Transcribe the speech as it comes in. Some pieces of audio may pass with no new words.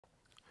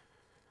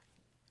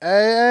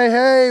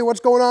Hey, what's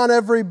going on,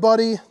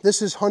 everybody?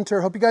 This is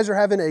Hunter. Hope you guys are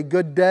having a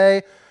good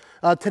day.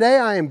 Today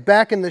I am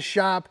back in the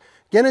shop,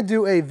 gonna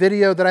do a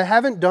video that I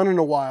haven't done in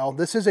a while.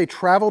 This is a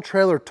travel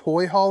trailer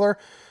toy hauler,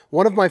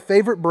 one of my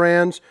favorite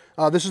brands.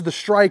 This is the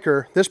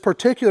Stryker. This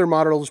particular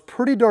model is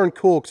pretty darn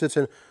cool because it's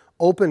an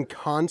open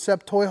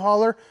concept toy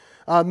hauler,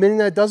 meaning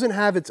that it doesn't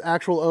have its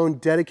actual own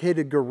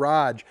dedicated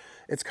garage.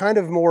 It's kind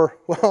of more,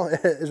 well,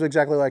 it's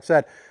exactly like I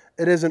said,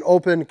 it is an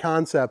open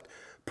concept.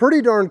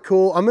 Pretty darn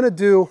cool. I'm gonna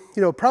do,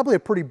 probably a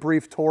pretty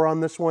brief tour on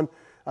this one.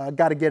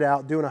 Got to get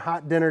out, doing a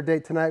hot dinner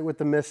date tonight with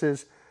the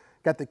missus.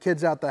 Got the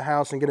kids out the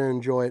house and gonna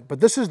enjoy it. But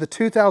this is the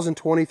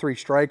 2023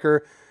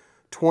 Stryker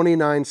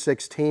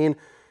 2916.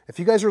 If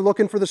you guys are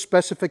looking for the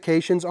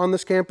specifications on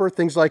this camper,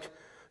 things like,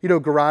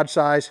 garage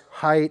size,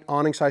 height,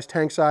 awning size,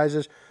 tank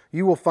sizes,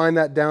 you will find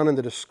that down in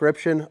the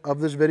description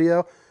of this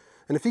video.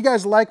 And if you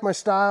guys like my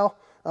style,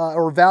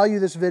 or value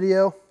this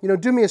video,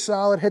 do me a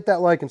solid, hit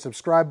that like and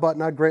subscribe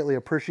button. I'd greatly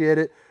appreciate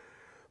it.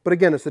 But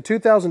again, it's the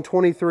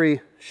 2023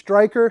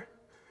 Stryker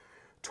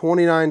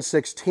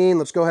 2916.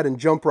 Let's go ahead and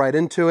jump right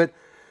into it.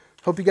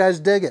 Hope you guys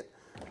dig it.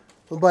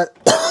 But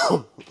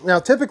now,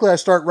 typically I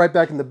start right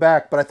back in the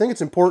back, but I think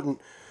it's important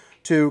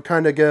to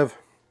kind of give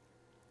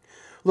a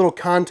little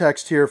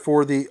context here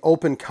for the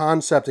open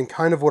concept and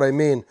kind of what I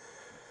mean.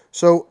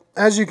 So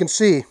as you can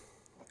see,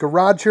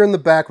 garage here in the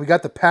back, we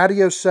got the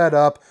patio set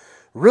up.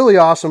 Really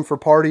awesome for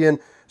partying,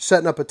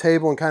 setting up a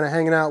table and kind of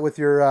hanging out with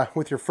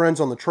your friends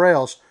on the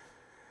trails.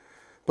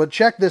 But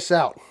check this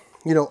out.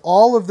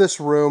 All of this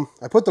room,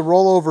 I put the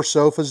rollover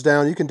sofas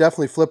down. You can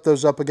definitely flip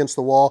those up against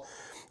the wall,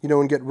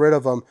 and get rid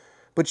of them.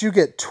 But you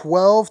get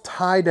 12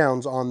 tie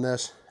downs on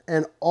this,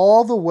 and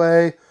all the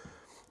way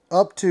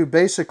up to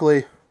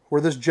basically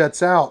where this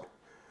jets out,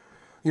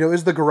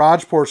 is the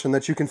garage portion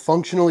that you can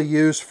functionally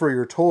use for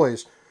your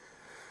toys.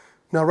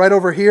 Now right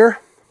over here,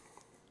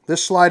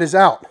 this slide is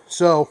out.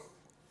 So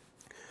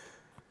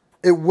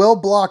it will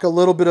block a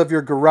little bit of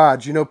your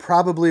garage,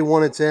 probably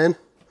when it's in,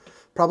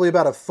 probably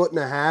about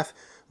 1.5 feet.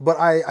 But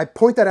I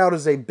point that out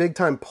as a big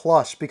time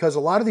plus because a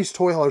lot of these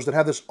toy haulers that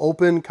have this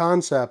open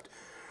concept,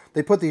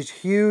 they put these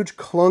huge,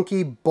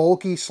 clunky,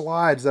 bulky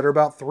slides that are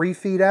about 3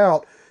 feet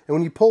out. And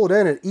when you pull it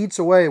in, it eats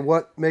away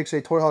what makes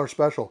a toy hauler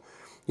special,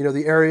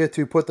 the area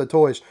to put the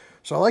toys.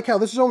 So I like how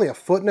this is only 1.5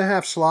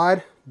 feet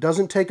slide,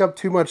 doesn't take up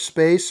too much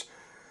space.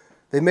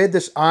 They made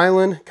this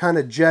island kind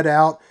of jet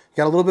out. You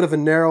got a little bit of a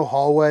narrow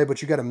hallway,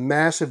 but you got a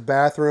massive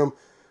bathroom.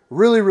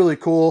 Really, really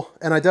cool.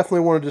 And I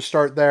definitely wanted to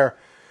start there.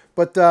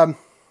 But yeah,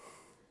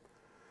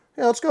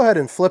 let's go ahead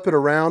and flip it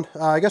around.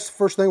 I guess the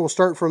first thing, we'll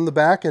start from the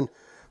back and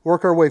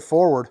work our way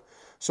forward.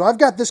 So I've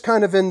got this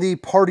kind of in the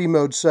party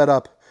mode set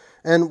up.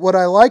 And what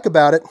I like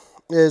about it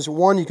is,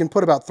 one, you can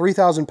put about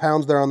 3,000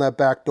 pounds there on that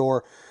back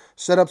door,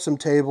 set up some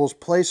tables,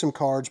 play some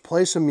cards,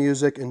 play some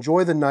music,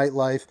 enjoy the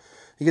nightlife.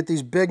 You get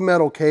these big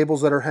metal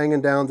cables that are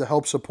hanging down to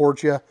help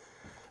support you.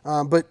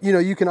 But,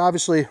 you can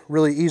obviously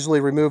really easily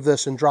remove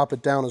this and drop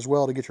it down as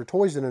well to get your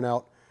toys in and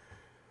out.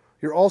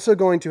 You're also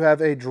going to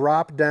have a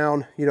drop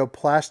down,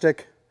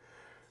 plastic,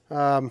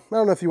 I don't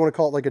know if you want to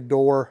call it like a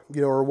door,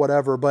 or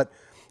whatever, but,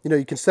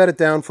 you can set it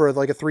down for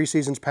like a 3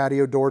 Seasons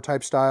patio door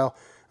type style,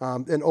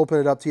 and open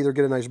it up to either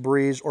get a nice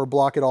breeze or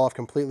block it off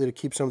completely to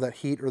keep some of that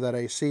heat or that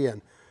AC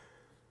in.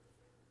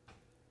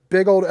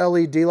 Big old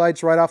LED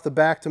lights right off the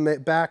back to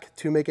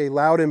make a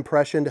loud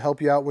impression to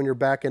help you out when you're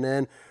backing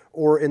in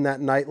or in that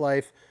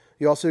nightlife.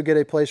 You also get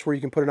a place where you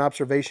can put an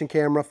observation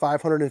camera,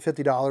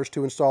 $550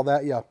 to install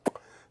that. Yeah,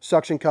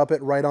 suction cup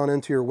it right on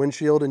into your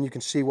windshield and you can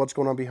see what's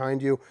going on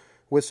behind you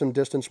with some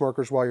distance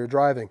markers while you're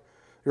driving.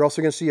 You're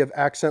also going to see you have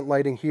accent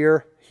lighting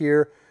here,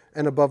 here,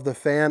 and above the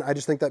fan. I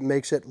just think that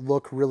makes it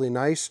look really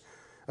nice.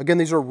 Again,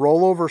 these are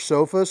rollover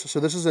sofas, so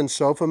this is in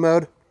sofa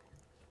mode.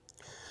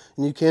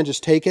 And you can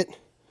just take it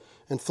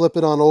and flip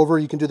it on over.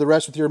 You can do the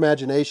rest with your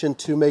imagination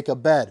to make a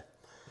bed.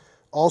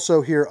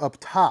 Also here up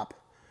top,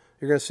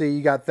 you're going to see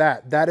you got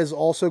that. That is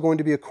also going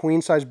to be a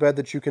queen size bed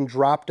that you can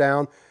drop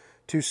down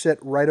to sit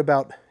right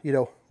about,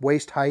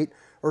 waist height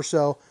or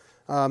so,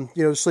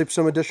 to sleep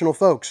some additional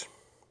folks.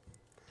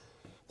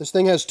 This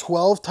thing has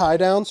 12 tie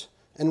downs,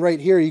 and right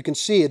here you can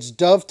see it's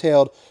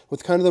dovetailed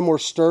with kind of the more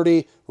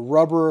sturdy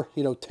rubber,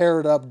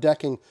 tear it up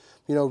decking,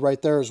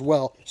 right there as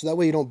well. So that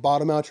way you don't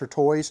bottom out your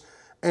toys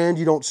and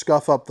you don't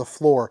scuff up the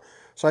floor.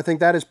 So I think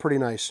that is pretty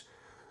nice.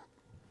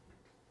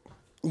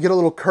 You get a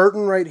little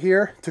curtain right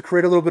here to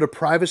create a little bit of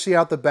privacy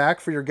out the back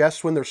for your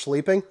guests when they're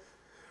sleeping.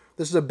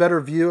 This is a better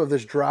view of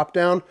this drop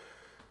down.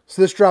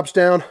 So this drops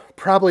down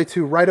probably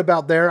to right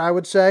about there, I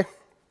would say.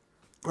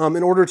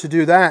 In order to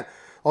do that,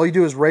 all you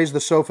do is raise the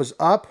sofas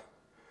up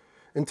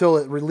until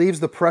it relieves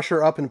the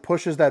pressure up and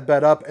pushes that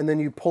bed up, and then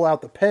you pull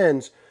out the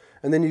pins,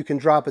 and then you can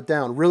drop it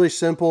down. Really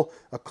simple,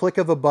 a click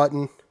of a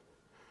button.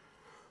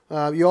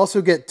 You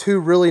also get 2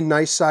 really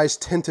nice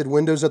sized tinted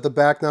windows at the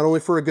back, not only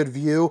for a good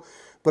view,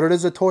 but it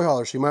is a toy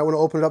hauler, so you might want to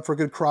open it up for a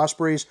good cross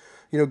breeze,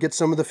 get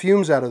some of the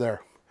fumes out of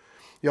there.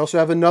 You also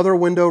have another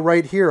window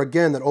right here,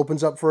 again, that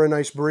opens up for a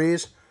nice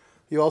breeze.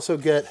 You also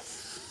get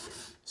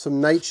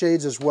some night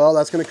shades as well.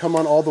 That's going to come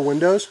on all the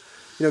windows.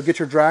 get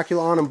your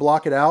Dracula on and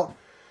block it out.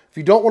 If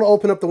you don't want to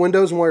open up the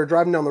windows while you're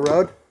driving down the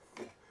road,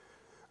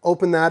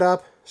 open that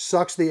up,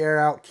 sucks the air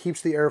out,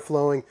 keeps the air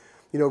flowing,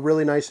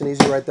 really nice and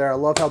easy right there. I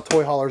love how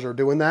toy haulers are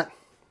doing that.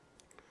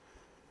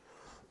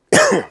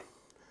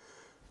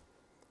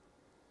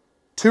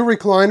 2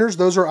 recliners,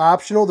 those are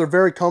optional. They're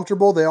very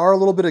comfortable. They are a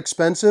little bit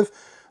expensive,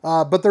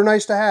 but they're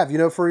nice to have,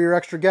 for your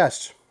extra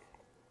guests.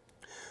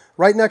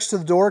 Right next to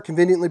the door,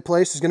 conveniently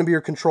placed, is going to be your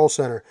control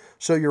center.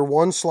 So your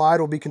one slide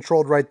will be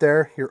controlled right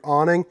there. Your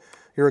awning,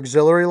 your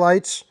auxiliary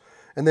lights,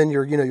 and then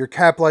your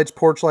cap lights,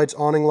 porch lights,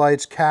 awning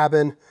lights,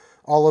 cabin,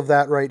 all of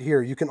that right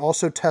here. You can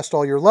also test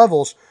all your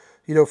levels,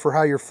 for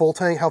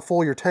how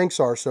full your tanks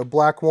are. So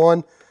black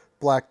 1,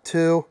 black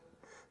 2,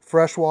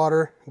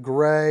 freshwater,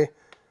 gray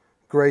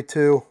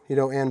 2,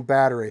 and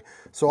battery.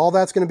 So all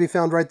that's going to be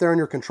found right there in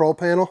your control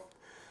panel.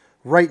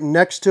 Right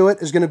next to it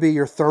is going to be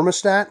your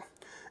thermostat,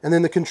 and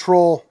then the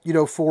control,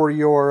 for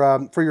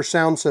your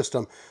sound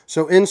system.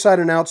 So inside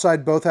and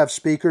outside both have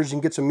speakers. You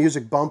can get some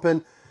music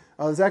bumping.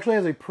 This actually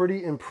has a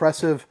pretty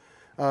impressive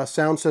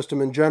sound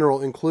system in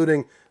general,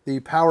 including the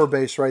power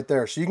base right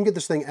there. So you can get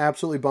this thing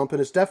absolutely bumping.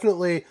 It's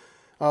definitely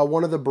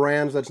one of the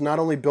brands that's not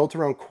only built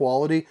around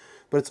quality,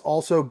 but it's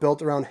also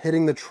built around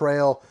hitting the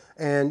trail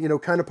and,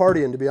 kind of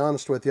partying, to be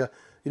honest with you.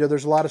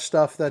 There's a lot of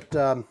stuff that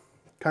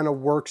kind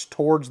of works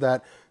towards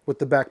that with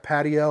the back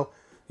patio,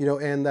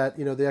 and that,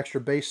 the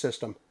extra bass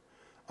system.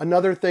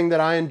 Another thing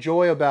that I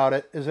enjoy about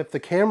it is if the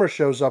camera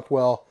shows up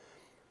well,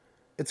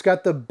 it's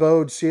got the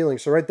bowed ceiling.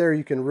 So right there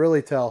you can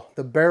really tell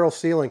the barrel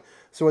ceiling.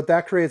 So what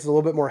that creates is a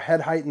little bit more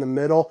head height in the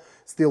middle.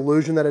 It's the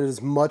illusion that it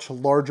is much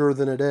larger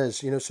than it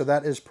is, so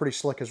that is pretty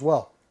slick as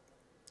well.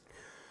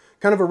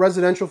 Kind of a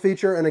residential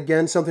feature, and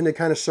again, something to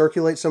kind of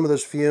circulate some of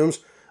those fumes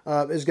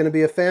is going to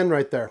be a fan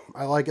right there.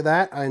 I like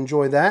that. I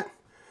enjoy that.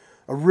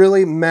 A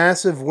really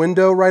massive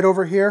window right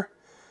over here.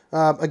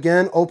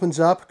 Again, opens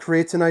up,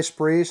 creates a nice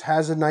breeze,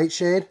 has a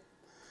nightshade.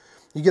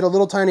 You get a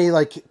little tiny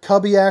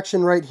cubby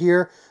action right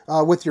here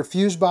with your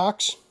fuse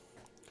box,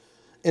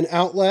 an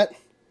outlet,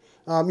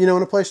 and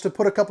a place to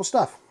put a couple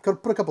stuff,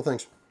 put a couple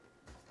things.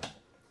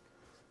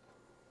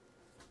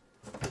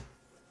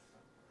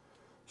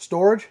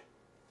 Storage.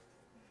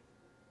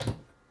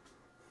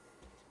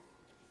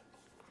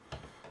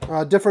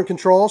 Different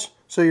controls.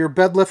 So your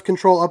bed lift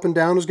control up and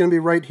down is going to be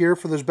right here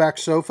for those back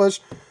sofas.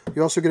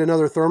 You also get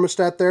another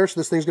thermostat there. So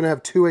this thing's going to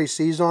have 2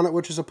 ACs on it,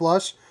 which is a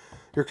plus.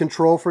 Your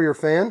control for your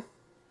fan.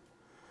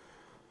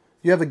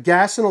 You have a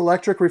gas and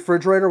electric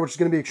refrigerator, which is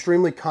going to be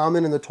extremely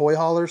common in the toy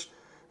haulers.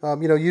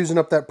 Using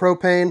up that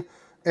propane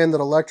and that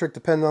electric,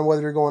 depending on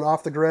whether you're going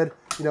off the grid,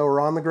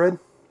 or on the grid.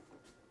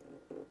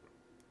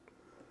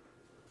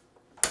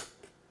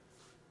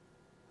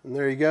 And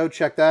there you go.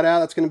 Check that out.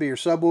 That's going to be your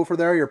subwoofer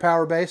there, your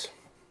power base.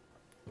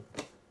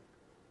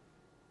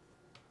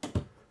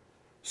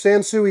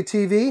 Sansui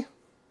TV.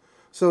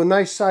 So a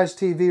nice size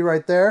TV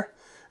right there.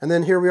 And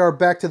then here we are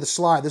back to the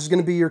slide. This is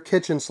going to be your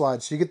kitchen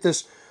slide. So you get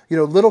this,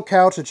 little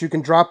couch that you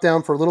can drop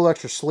down for a little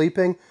extra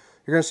sleeping.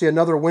 You're going to see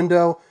another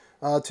window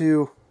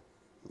you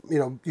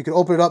can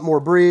open it up, more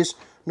breeze.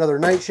 Another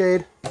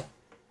nightshade.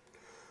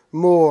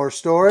 More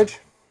storage.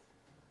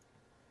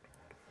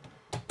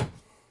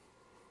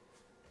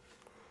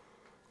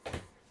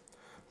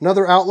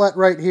 Another outlet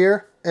right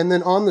here. And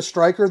then on the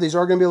Stryker, these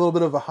are going to be a little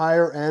bit of a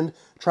higher end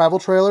travel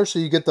trailer. So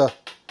you get the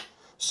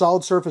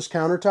solid surface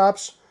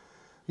countertops,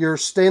 your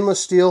stainless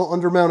steel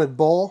undermounted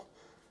bowl,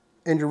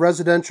 and your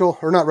residential,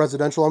 or not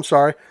residential, I'm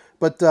sorry,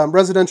 but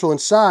residential in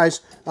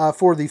size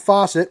for the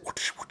faucet.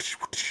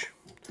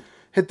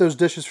 Hit those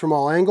dishes from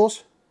all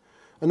angles.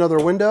 Another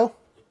window.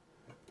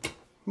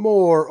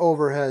 More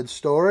overhead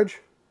storage.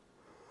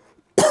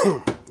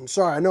 I'm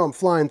sorry, I know I'm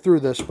flying through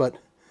this, but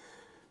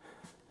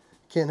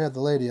can't have the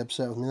lady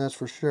upset with me, that's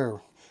for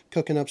sure.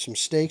 Cooking up some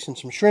steaks and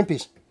some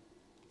shrimpies.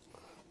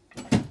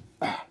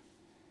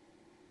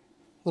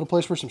 Little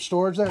place for some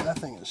storage there. That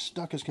thing is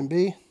stuck as can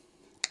be.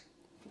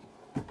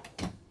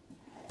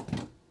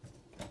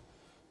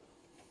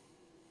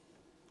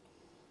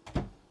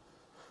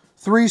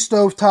 Three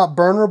stovetop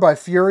burner by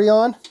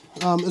Furrion,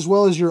 as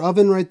well as your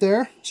oven right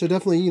there. So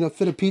definitely,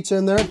 fit a pizza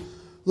in there. A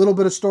little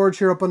bit of storage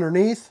here up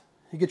underneath.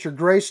 You get your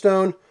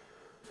Greystone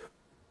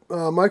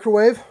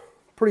microwave.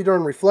 Pretty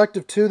darn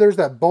reflective too. There's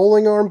that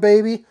bowling arm,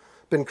 baby.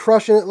 Been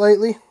crushing it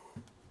lately.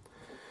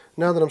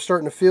 Now that I'm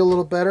starting to feel a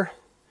little better,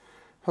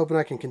 hoping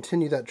I can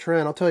continue that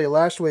trend. I'll tell you,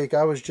 last week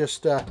I was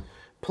just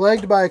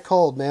plagued by a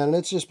cold, man, and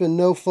it's just been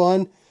no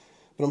fun.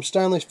 But I'm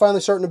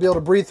finally starting to be able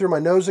to breathe through my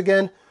nose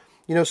again,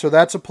 so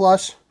that's a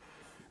plus.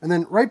 And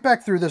then right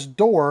back through this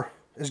door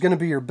is going to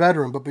be your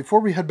bedroom. But before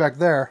we head back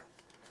there,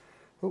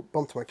 oh,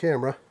 bumped my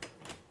camera.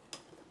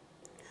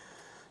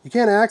 You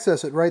can't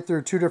access it right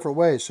through 2 different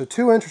ways. So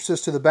 2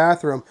 entrances to the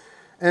bathroom.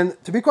 And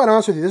to be quite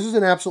honest with you, this is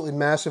an absolutely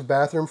massive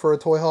bathroom for a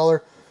toy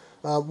hauler.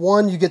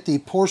 One, you get the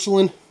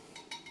porcelain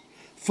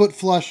foot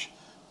flush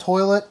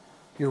toilet,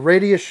 your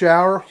radius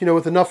shower,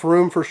 with enough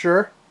room for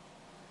sure.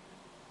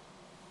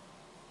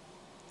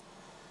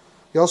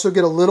 You also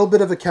get a little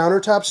bit of a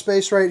countertop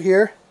space right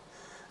here.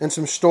 and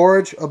some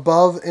storage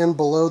above and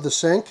below the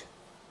sink.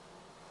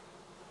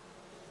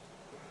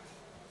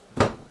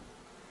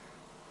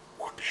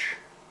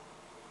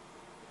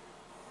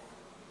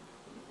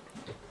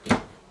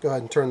 Go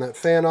ahead and turn that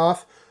fan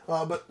off.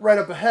 But right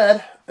up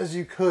ahead, as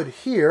you could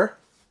hear,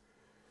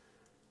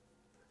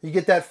 you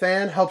get that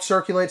fan, help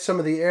circulate some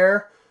of the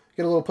air,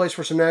 get a little place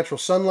for some natural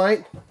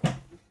sunlight.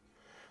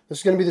 This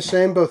is going to be the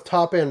same both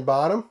top and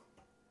bottom.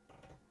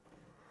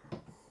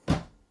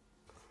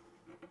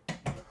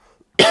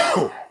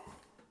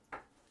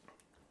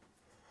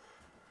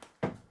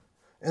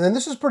 And then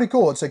this is pretty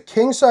cool. It's a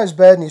king-size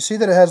bed, and you see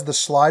that it has the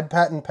slide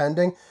patent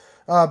pending.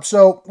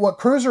 So what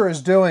Cruiser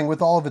is doing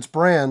with all of its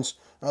brands,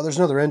 there's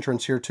another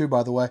entrance here too,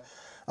 by the way.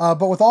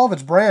 But with all of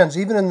its brands,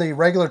 even in the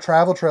regular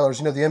travel trailers,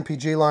 you know, the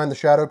MPG line, the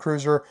Shadow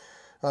Cruiser,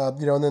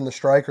 you know, and then the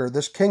Stryker,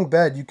 this king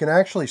bed, you can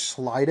actually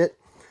slide it,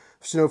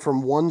 you know,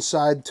 from one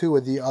side to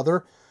the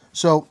other.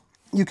 So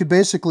you could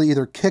basically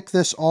either kick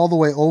this all the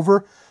way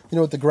over, you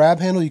know, with the grab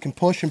handle, you can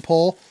push and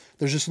pull.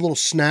 There's just little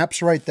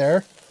snaps right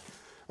there.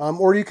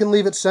 Or you can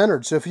leave it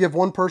centered. So if you have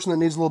one person that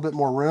needs a little bit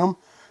more room,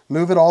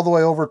 move it all the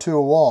way over to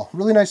a wall.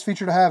 Really nice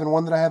feature to have, and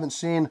one that I haven't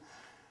seen,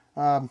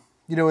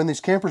 you know, in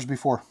these campers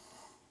before.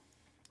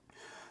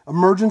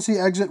 Emergency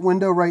exit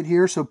window right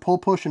here, so pull,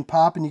 push, and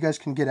pop, and you guys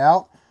can get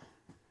out.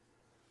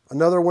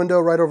 Another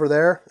window right over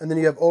there, and then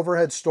you have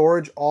overhead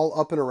storage all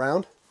up and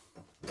around.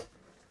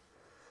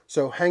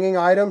 So hanging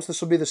items,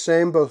 this will be the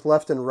same both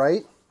left and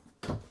right.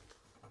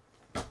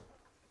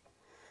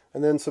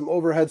 And then some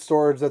overhead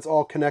storage that's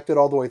all connected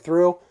all the way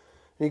through.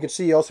 And you can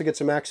see you also get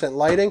some accent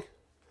lighting.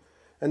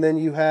 And then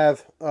you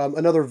have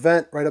another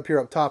vent right up here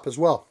up top as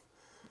well.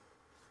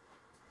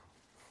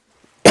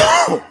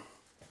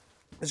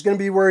 It's going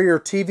to be where your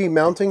TV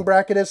mounting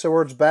bracket is, so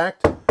where it's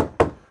backed.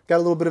 Got a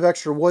little bit of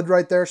extra wood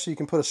right there so you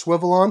can put a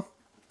swivel on.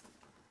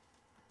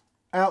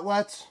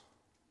 Outlets.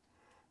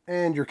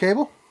 And your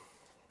cable.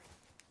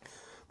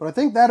 But I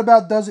think that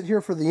about does it here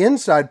for the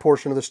inside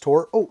portion of this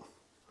tour. Oh,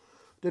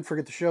 did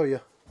forget to show you.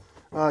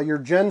 Your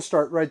gen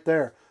start right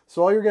there.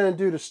 So all you're going to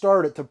do to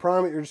start it, to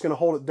prime it, you're just going to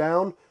hold it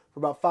down for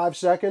about 5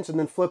 seconds and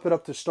then flip it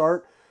up to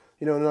start.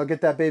 You know, and I'll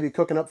get that baby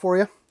cooking up for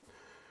you.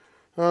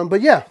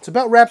 But yeah, it's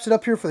about wraps it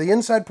up here for the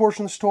inside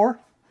portion of this tour.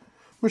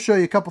 I'm going to show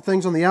you a couple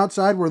things on the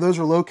outside where those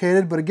are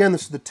located. But again,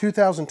 this is the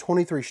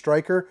 2023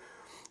 Stryker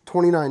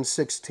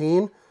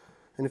 2916.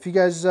 And if you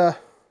guys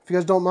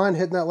don't mind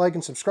hitting that like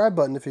and subscribe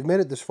button if you've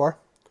made it this far.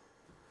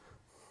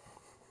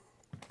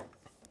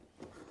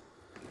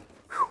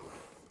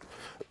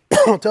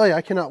 I'll tell you,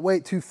 I cannot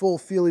wait to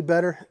fully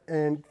better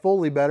and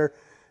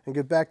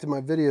get back to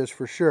my videos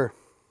for sure.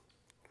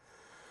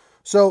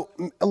 So,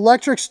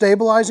 electric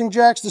stabilizing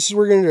jacks, this is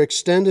where you're going to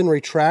extend and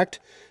retract,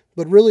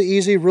 but really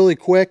easy, really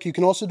quick. You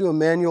can also do a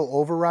manual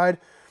override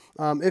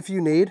if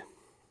you need.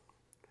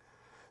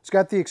 It's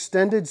got the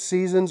extended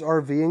seasons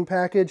RVing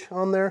package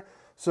on there,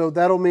 so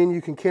that'll mean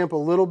you can camp a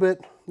little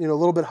bit, you know, a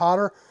little bit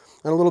hotter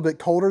and a little bit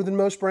colder than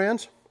most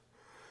brands.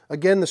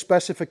 Again, the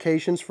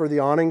specifications for the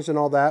awnings and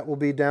all that will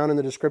be down in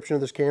the description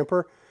of this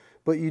camper.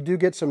 But you do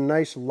get some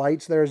nice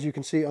lights there, as you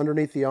can see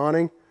underneath the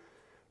awning.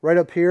 Right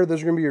up here,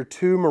 those are going to be your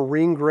 2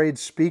 marine grade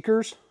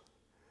speakers.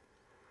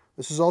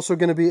 This is also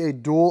going to be a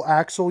dual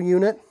axle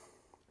unit.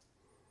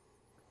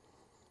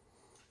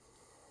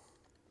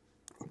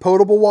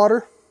 Potable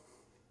water.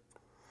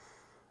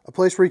 A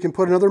place where you can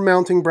put another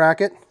mounting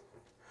bracket.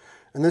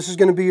 And this is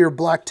going to be your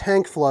black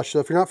tank flush. So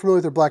if you're not familiar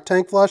with your black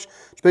tank flush,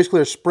 it's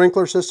basically a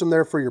sprinkler system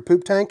there for your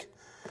poop tank.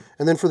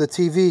 And then for the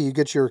TV, you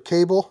get your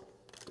cable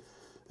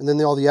and then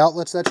all the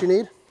outlets that you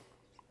need.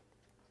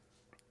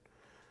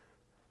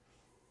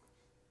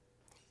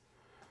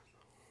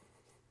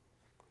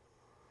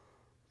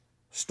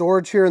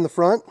 Storage here in the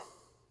front.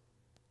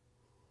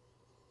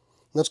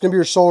 That's going to be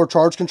your solar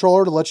charge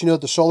controller to let you know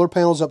that the solar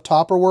panels up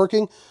top are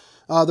working.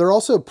 They're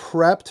also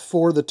prepped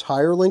for the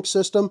tire link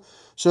system.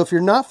 So if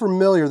you're not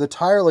familiar, the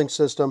tire link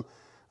system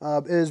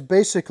is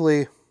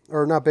basically,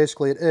 or not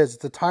basically, it's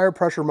the tire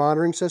pressure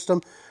monitoring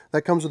system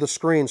that comes with a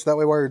screen. So that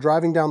way while you're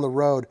driving down the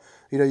road,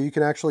 you know, you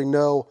can actually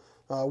know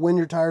when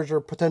your tires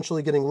are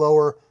potentially getting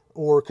lower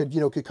or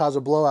could cause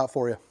a blowout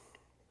for you.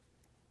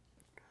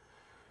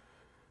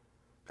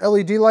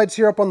 LED lights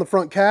here up on the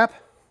front cap.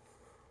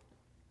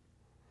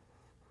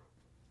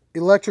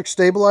 Electric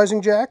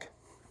stabilizing jack.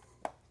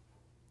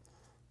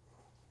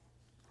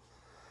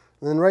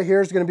 And then right here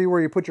is going to be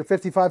where you put your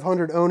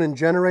 5500 Onan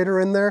generator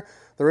in there.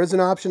 There is an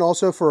option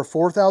also for a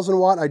 4000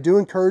 watt. I do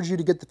encourage you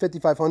to get the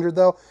 5500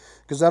 though,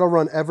 because that'll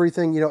run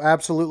everything, you know,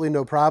 absolutely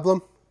no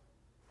problem.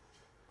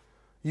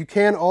 You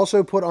can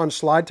also put on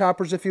slide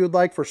toppers if you would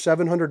like for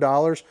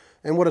 $700.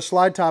 And what a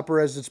slide topper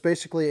is, it's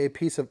basically a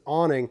piece of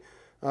awning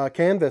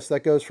canvas that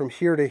goes from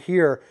here to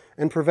here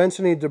and prevents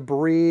any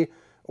debris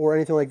or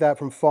anything like that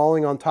from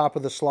falling on top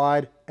of the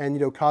slide and, you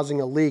know, causing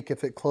a leak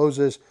if it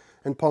closes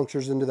and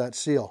punctures into that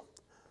seal.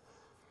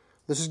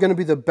 This is going to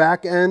be the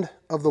back end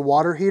of the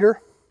water heater,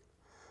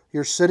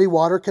 your city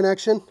water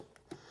connection,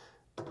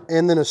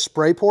 and then a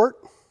spray port.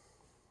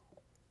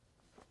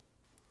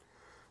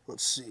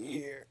 Let's see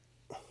here.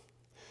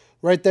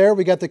 Right there,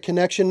 we got the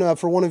connection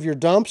for one of your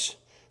dumps.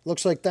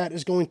 Looks like that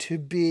is going to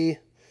be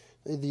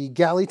the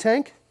galley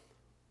tank.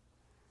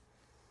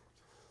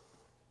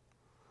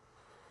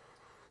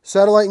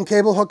 Satellite and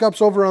cable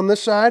hookups over on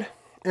this side,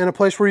 and a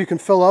place where you can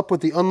fill up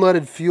with the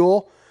unleaded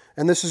fuel.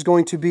 And this is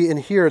going to be in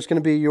here. It's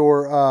going to be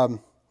your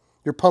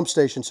pump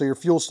station, so your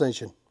fuel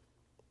station.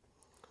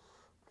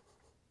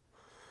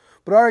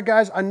 But all right,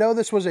 guys, I know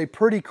this was a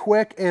pretty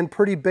quick and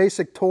pretty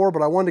basic tour,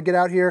 but I wanted to get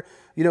out here,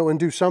 you know, and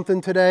do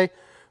something today.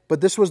 But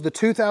this was the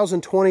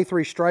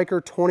 2023 Stryker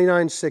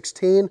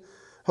 2916.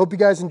 Hope you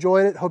guys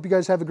enjoyed it. Hope you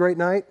guys have a great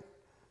night.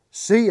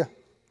 See ya.